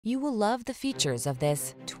You will love the features of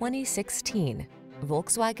this 2016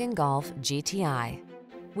 Volkswagen Golf GTI.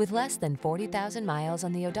 With less than 40,000 miles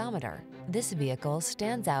on the odometer, this vehicle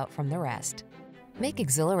stands out from the rest. Make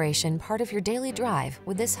exhilaration part of your daily drive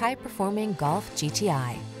with this high-performing Golf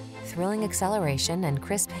GTI. Thrilling acceleration and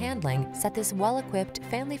crisp handling set this well-equipped,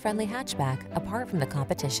 family-friendly hatchback apart from the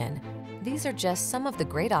competition. These are just some of the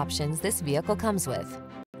great options this vehicle comes with: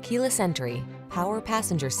 keyless entry, power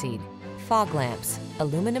passenger seat, fog lamps,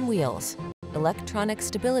 aluminum wheels, electronic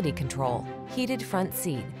stability control, heated front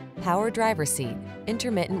seat, power driver seat,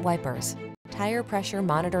 intermittent wipers, tire pressure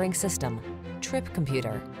monitoring system, trip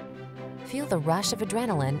computer. Feel the rush of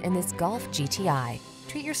adrenaline in this Golf GTI.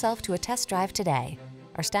 Treat yourself to a test drive today.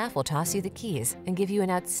 Our staff will toss you the keys and give you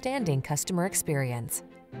an outstanding customer experience.